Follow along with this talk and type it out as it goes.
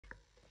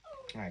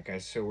All right,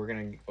 guys. So we're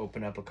gonna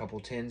open up a couple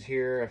tins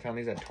here. I found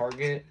these at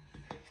Target.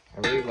 I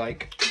really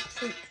like.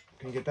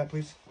 Can you get that,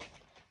 please?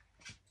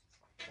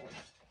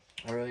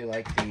 I really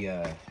like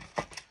the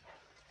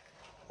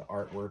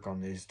artwork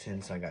on these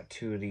tins. So I got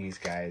 2 of these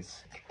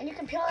guys. And you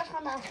can peel this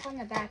on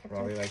the back.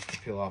 Robbie likes to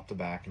peel off the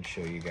back and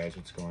show you guys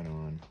what's going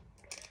on.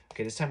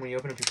 Okay, this time when you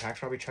open up your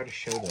packs, Robbie, try to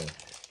show everyone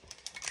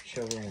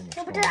what's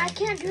No, but going then on. I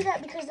can't do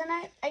that because then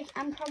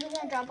I'm probably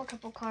gonna drop a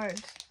couple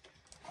cards.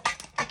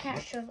 I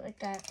can't show it like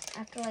that. I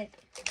have to like.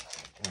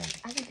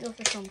 Right. I think you'll have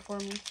to show them for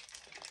me.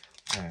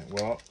 All right.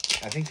 Well,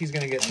 I think he's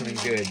gonna get something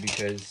good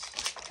because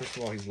first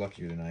of all, he's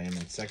luckier than I am,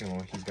 and second of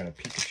all, he's got a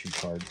Pikachu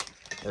card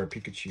or a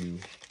Pikachu.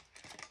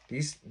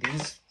 These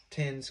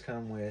tins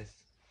come with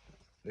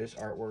this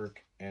artwork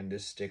and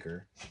this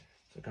sticker.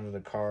 So it comes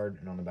with a card,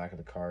 and on the back of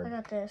the card, I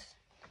got this.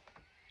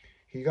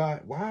 he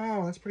got,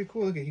 wow, that's pretty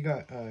cool. Look at, he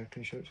got, can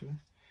you show it to me?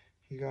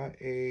 He got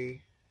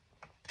a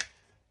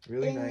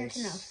really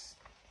nice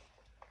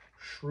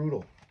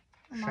Strudel.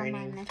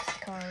 Shiny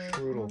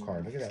Strudel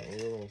card. Look at that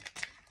little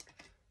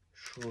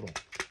Strudel.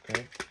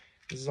 Okay.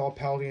 This is all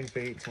Paldean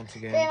Fates once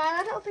again. Am I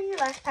allowed to open your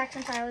last pack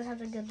since I always have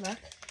the good luck?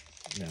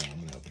 No, I'm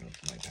going to open up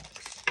my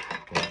packs.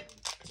 Okay.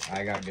 'Cause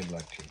I got good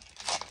luck too.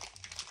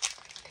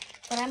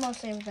 But I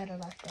mostly have better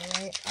luck though,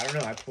 right? I don't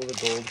know. I pulled a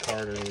gold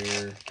card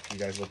earlier. If you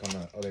guys look on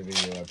the other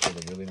video, I pulled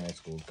a really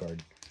nice gold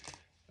card.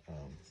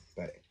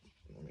 But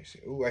let me see.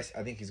 Ooh, I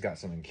think he's got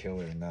something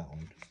killer in that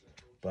one.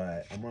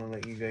 But I'm going to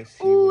let you guys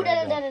see. Ooh,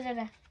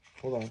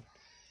 Hold on.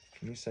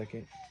 Give me a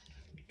second.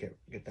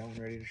 Get that one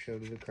ready to show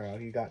to the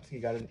crowd. He got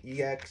an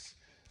EX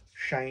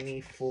shiny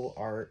full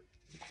art.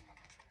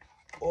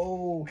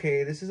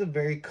 Okay, this is a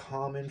very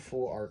common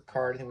full art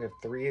card. I think we have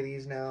 3 of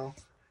these now.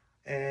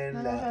 And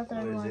that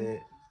was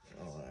it.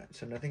 Alright,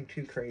 so nothing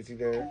too crazy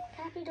there.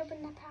 Happy to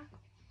open that pack.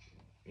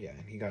 Yeah,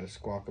 and he got a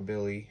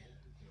Squawkabilly.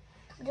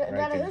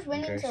 Dada, who's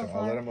winning so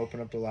far? I'll let him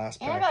open up the last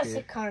pack. And I got a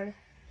sick card.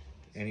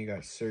 And he got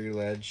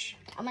Surulege.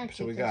 I'm gonna keep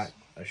So we this. got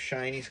a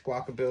shiny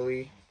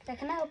Squawkabilly.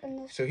 Can I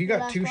open this? So he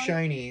got 2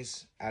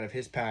 shinies out of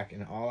his pack,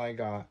 and all I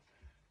got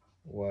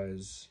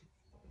was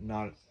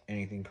not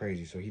anything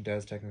crazy. So he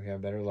does technically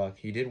have better luck.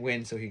 He did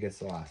win, so he gets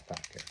the last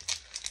pack here.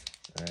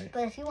 All right.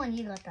 But if you won,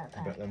 you got that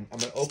pack. But I'm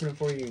gonna open it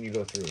for you, and you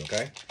go through.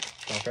 Okay?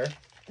 Sound fair?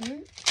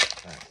 Mhm.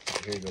 All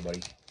right. Here you go,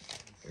 buddy.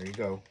 There you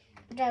go.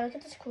 Dad, look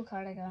at this cool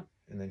card I got.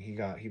 And then he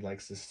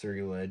likes this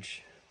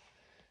Surulege,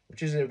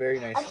 which is a very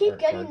nice. I keep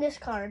getting card. this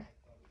card.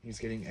 He's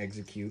getting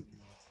Execute.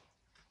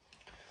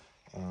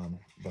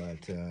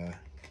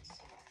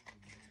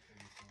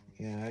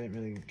 Yeah, I didn't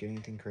really get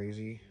anything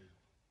crazy.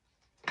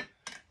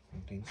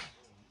 Anything.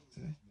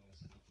 Okay.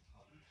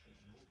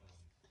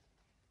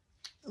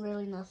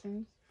 Really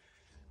nothing.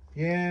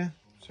 Yeah,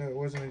 so it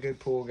wasn't a good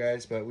pull,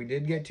 guys, but we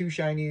did get 2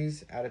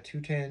 shinies out of 2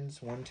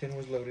 tins. 1 tin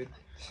was loaded.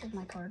 This is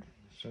my card.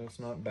 So it's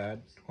not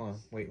bad. Hold on,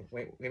 wait,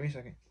 give me a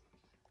second.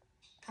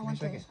 I want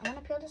this. I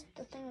want to peel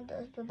the thing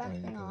with the back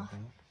thing off.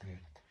 Okay.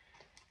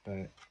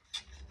 But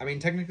I mean,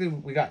 technically,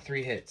 we got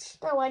 3 hits.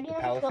 Dad, why do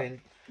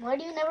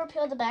you never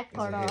peel the back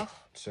part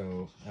off?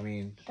 So I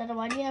mean, Dad,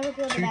 why do you never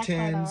peel the 2 back part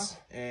tins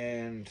off?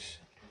 and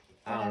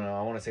I don't know.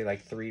 I want to say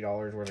like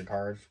 $3 worth of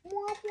cards.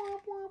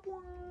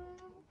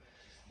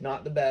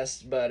 Not the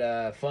best,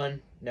 but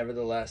fun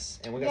nevertheless.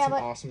 And we got some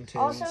awesome tins.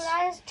 Also,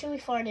 guys,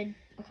 Chewy farted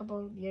a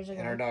couple years ago.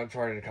 And our dog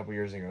farted a couple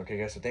years ago. Okay,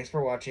 guys. So thanks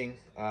for watching.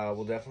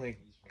 We'll definitely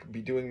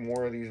be doing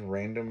more of these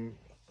random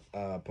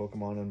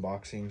Pokemon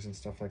unboxings and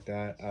stuff like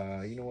that.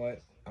 You know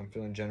what? I'm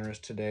feeling generous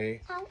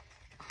today. Ow.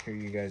 Here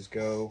you guys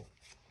go.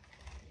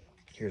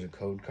 Here's a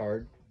code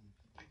card.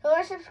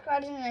 Whoever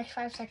subscribes in the next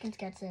 5 seconds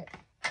gets it.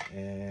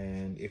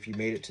 And if you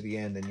made it to the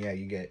end, then yeah,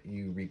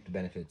 you reap the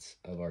benefits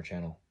of our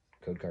channel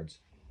code cards.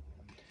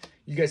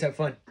 You guys have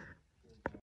fun.